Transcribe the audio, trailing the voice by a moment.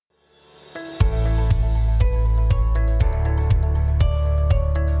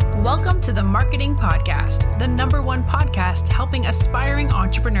Welcome to the Marketing Podcast, the #1 podcast helping aspiring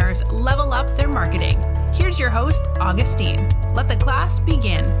entrepreneurs level up their marketing. Here's your host, Augustine. Let the class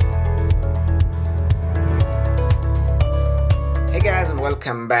begin. Hey guys, and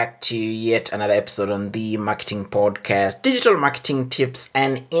welcome back to yet another episode on the Marketing Podcast, Digital Marketing Tips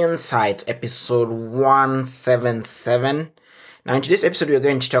and Insights, episode 177. Now, in today's episode, we're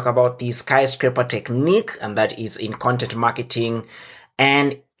going to talk about the Skyscraper technique, and that is in content marketing.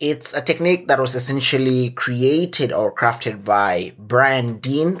 And it's a technique that was essentially created or crafted by Brian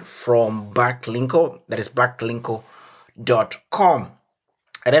Dean from Backlinko, that is backlinko.com.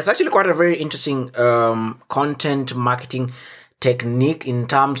 And it's actually quite a very interesting content marketing technique in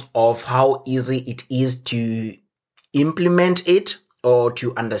terms of how easy it is to implement it or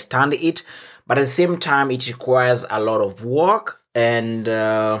to understand it. But at the same time, it requires a lot of work and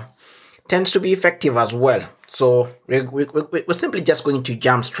tends to be effective as well. So we're simply just going to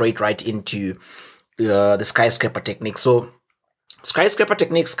jump straight right into the skyscraper technique. So skyscraper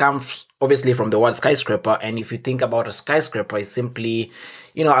techniques comes obviously from the word skyscraper. And if you think about a skyscraper, it's simply,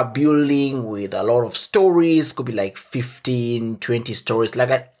 a building with a lot of stories, could be like 15, 20 stories,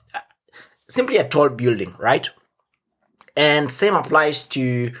 like simply a tall building, right? And same applies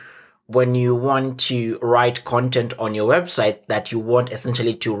to when you want to write content on your website that you want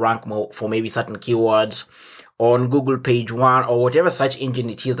essentially to rank more for maybe certain keywords on Google page 1 or whatever search engine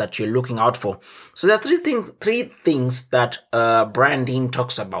it is that you're looking out for. So there are three things that Brian Dean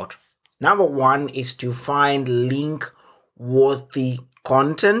talks about. Number one is to find link-worthy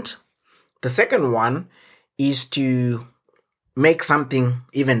content. The second one is to make something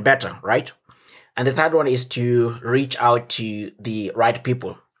even better, right? And the third one is to reach out to the right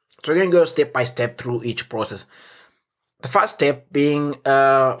people. So we're going to go step by step through each process. The first step being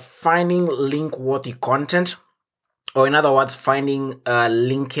finding link-worthy content, or in other words, finding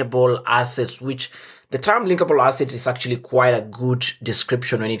linkable assets, which the term linkable assets is actually quite a good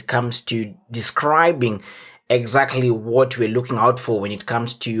description when it comes to describing exactly what we're looking out for when it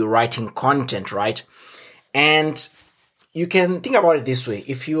comes to writing content, right? And you can think about it this way.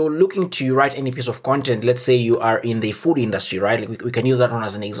 If you're looking to write any piece of content, let's say you are in the food industry, right? We can use that one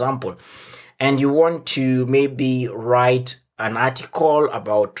as an example. And you want to maybe write an article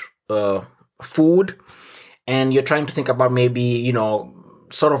about food, and you're trying to think about maybe,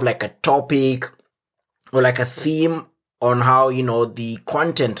 sort of like a topic or like a theme on how, the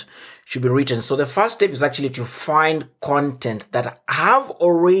content should be written. So the first step is actually to find content that have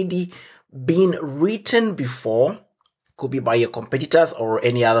already been written before. Could be by your competitors or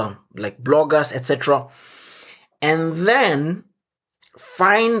any other like bloggers, etc. And then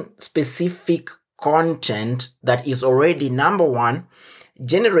find specific content that is already, number one,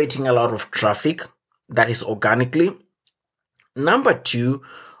 generating a lot of traffic, that is organically. Number two,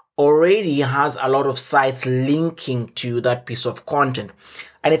 already has a lot of sites linking to that piece of content.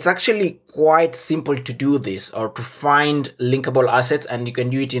 And it's actually quite simple to do this or to find linkable assets, and you can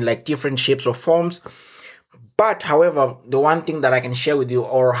do it in like different shapes or forms. But however, the one thing that I can share with you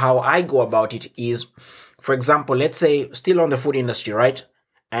or how I go about it is, for example, let's say still on the food industry, right?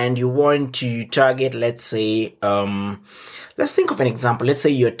 And you want to target, let's say, let's think of an example. Let's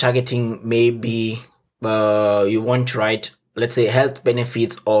say you're targeting maybe you want to write, let's say, health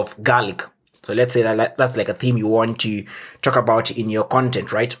benefits of garlic. So let's say that's like a theme you want to talk about in your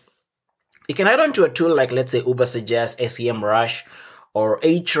content, right? You can add on to a tool like, let's say, Ubersuggest, SEMrush, or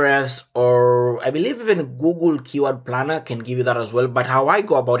Ahrefs, or I believe even Google Keyword Planner can give you that as well. But how I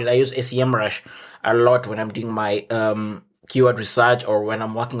go about it, I use SEMrush a lot when I'm doing my keyword research or when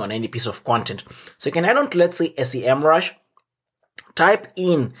I'm working on any piece of content. So you can add on to, let's say, SEMrush, type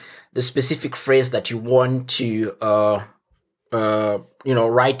in the specific phrase that you want to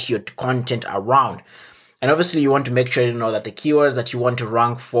write your content around. And obviously you want to make sure that the keywords that you want to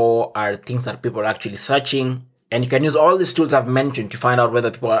rank for are things that people are actually searching. And you can use all these tools I've mentioned to find out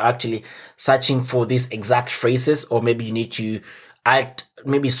whether people are actually searching for these exact phrases, or maybe you need to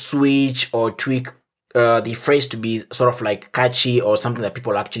switch or tweak the phrase to be sort of like catchy or something that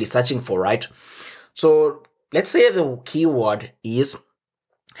people are actually searching for, right? So let's say the keyword is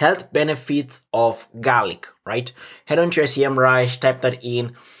health benefits of garlic, right? Head on to your SEMrush, type that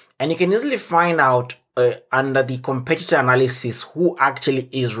in, and you can easily find out under the competitor analysis who actually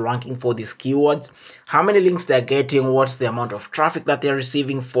is ranking for these keywords, how many links they're getting, what's the amount of traffic that they're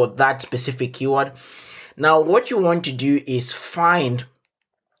receiving for that specific keyword. Now, what you want to do is find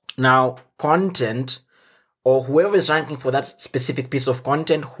content or whoever is ranking for that specific piece of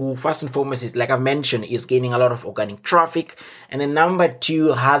content, who first and foremost is, like I've mentioned, is gaining a lot of organic traffic. And then number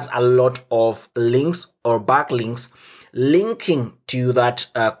two, has a lot of links or backlinks linking to that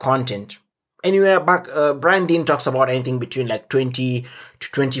content. Anywhere back, Brian Dean talks about anything between like 20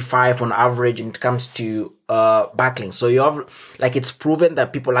 to 25 on average when it comes to backlinks. So you have, like, it's proven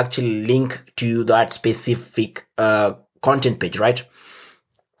that people actually link to that specific content page, right?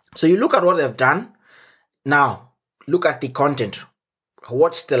 So you look at what they've done. Now, look at the content.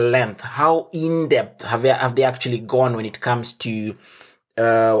 What's the length? How in-depth have they actually gone when it comes to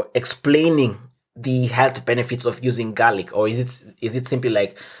explaining the health benefits of using garlic? Or is it simply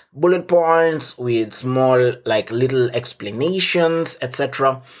like bullet points with small, like, little explanations,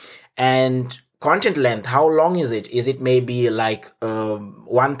 etc.? And content length, how long is it? Is it maybe like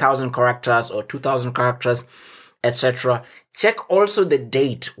 1,000 characters or 2,000 characters, etc.? Check also the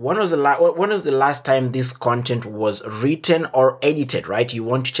date. When was the last time this content was written or edited, right? You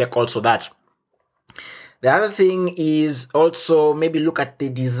want to check also that. The other thing is also maybe look at the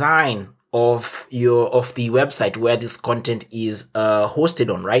design of the website where this content is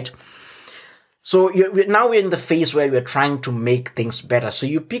hosted on, right? So now we're in the phase where we're trying to make things better. So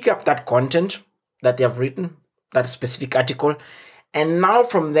you pick up that content that they have written, that specific article, and now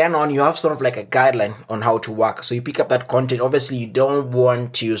from then on, you have sort of like a guideline on how to work. So you pick up that content. Obviously, you don't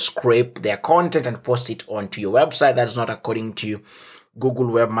want to scrape their content and post it onto your website. That's not according to Google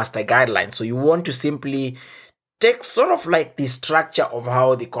Webmaster Guidelines. So you want to simply take sort of like the structure of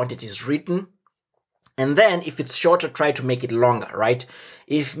how the content is written. And then if it's shorter, try to make it longer, right?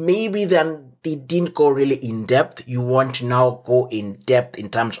 If maybe then they didn't go really in depth, you want to now go in depth in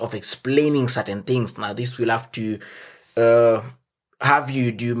terms of explaining certain things. Now, this will have to have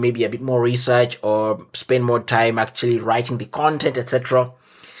you do maybe a bit more research or spend more time actually writing the content, etc.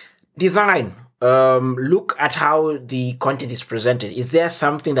 Design. Look at how the content is presented. Is there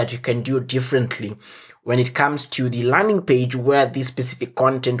something that you can do differently when it comes to the landing page where this specific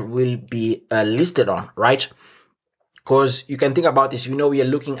content will be listed on, right? Because you can think about this, we are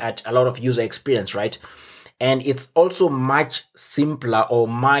looking at a lot of user experience, right? And it's also much simpler or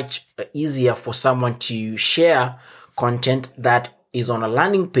much easier for someone to share content that is on a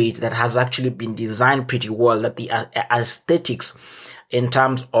landing page that has actually been designed pretty well, that the aesthetics in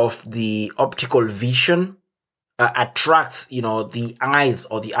terms of the optical vision attracts, the eyes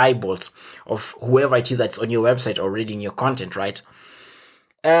or the eyeballs of whoever it is that's on your website or reading your content, right?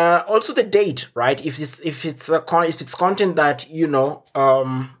 Also the date, right? If it's content that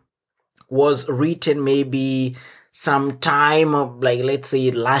was written maybe sometime like, let's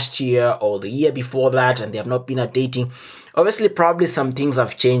say, last year or the year before that, and they have not been updating, obviously probably some things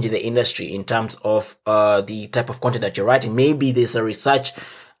have changed in the industry in terms of the type of content that you're writing. Maybe there's a research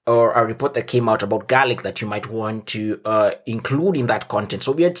or a report that came out about garlic that you might want to include in that content.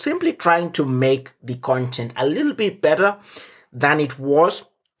 So we are simply trying to make the content a little bit better than it was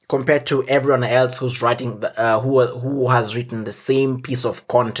compared to everyone else who's writing who has written the same piece of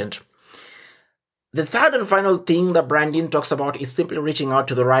content. The third and final thing that branding talks about is simply reaching out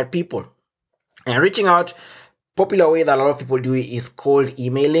to the right people. And reaching out, popular way that a lot of people do it is cold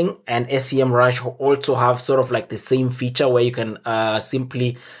emailing, and SEMrush also have sort of like the same feature where you can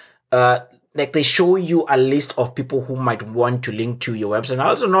simply like they show you a list of people who might want to link to your website. And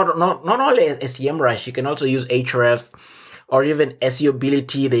also not only SEMrush, you can also use Ahrefs or even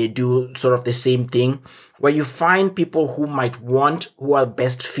SEObility. They do sort of the same thing where you find people who are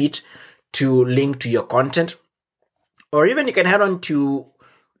best fit to link to your content. Or even you can head on to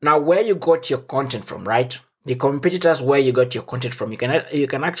now where you got your content from, right? The competitors where you got your content from. You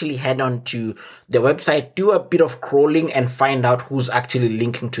can actually head on to the website, do a bit of crawling and find out who's actually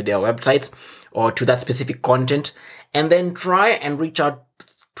linking to their websites or to that specific content, and then try and reach out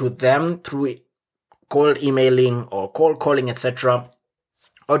to them through cold emailing or cold calling, etc.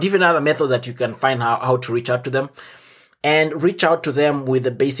 or different other methods that you can find how to reach out to them. And reach out to them with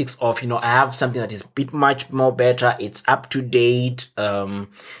the basics of, I have something that is a bit much more better. It's up to date,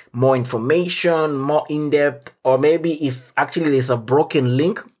 more information, more in depth. Or maybe if actually there's a broken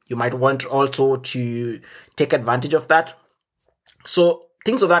link, you might want also to take advantage of that. So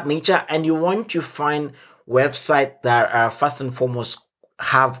things of that nature. And you want to find websites that are first and foremost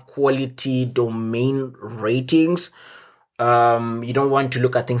have quality domain ratings. You don't want to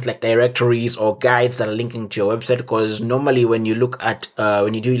look at things like directories or guides that are linking to your website, because normally when you look at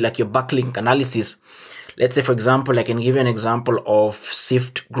when you do like your backlink analysis, let's say for example, I can give you an example of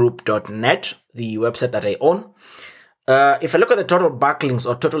siftgroup.net, the website that I own. If I look at the total backlinks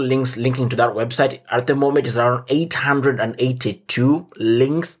or total links linking to that website, at the moment is around 882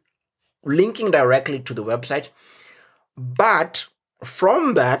 links linking directly to the website. But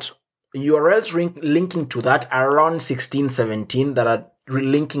from that, URLs linking to that are around 16, 17 that are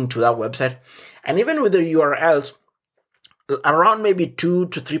linking to that website. And even with the URLs, around maybe 2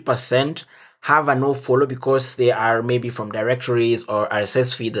 to 3% have a no follow because they are maybe from directories or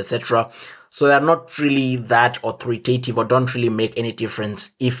RSS feeds, etc. So they're not really that authoritative or don't really make any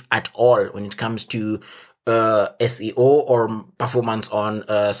difference, if at all, when it comes to SEO or performance on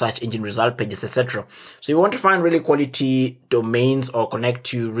search engine result pages, etc. So you want to find really quality domains or connect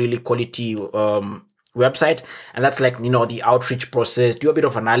to really quality website, and that's like, the outreach process. Do a bit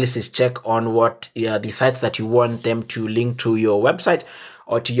of analysis, check on what the sites that you want them to link to your website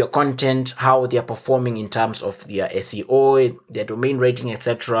or to your content, how they are performing in terms of their SEO, their domain rating,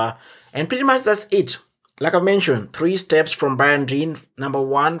 etc. And pretty much that's it. Like I mentioned, 3 steps from Brian Dean. Number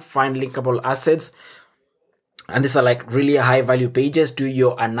 1, find linkable assets. And these are like really high value pages. Do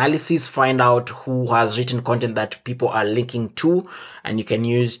your analysis, find out who has written content that people are linking to, and you can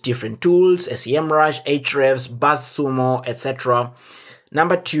use different tools, SEMrush, Ahrefs, BuzzSumo, etc.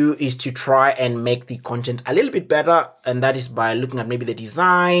 Number 2 is to try and make the content a little bit better, and that is by looking at maybe the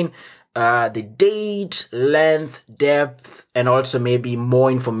design, the date, length, depth, and also maybe more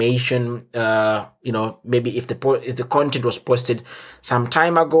information. Maybe if the content was posted some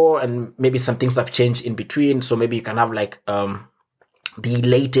time ago, and maybe some things have changed in between, so maybe you can have like the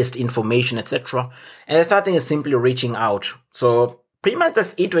latest information, etc. And the third thing is simply reaching out. So pretty much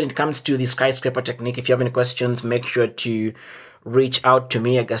that's it when it comes to the skyscraper technique. If you have any questions, make sure to reach out to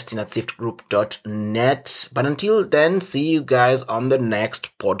me, augustine@siftgroup.net. But until then, see you guys on the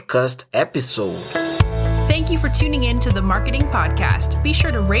next podcast episode. Thank you for tuning in to the Marketing Podcast. Be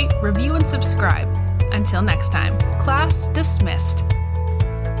sure to rate, review, and subscribe. Until next time, class dismissed.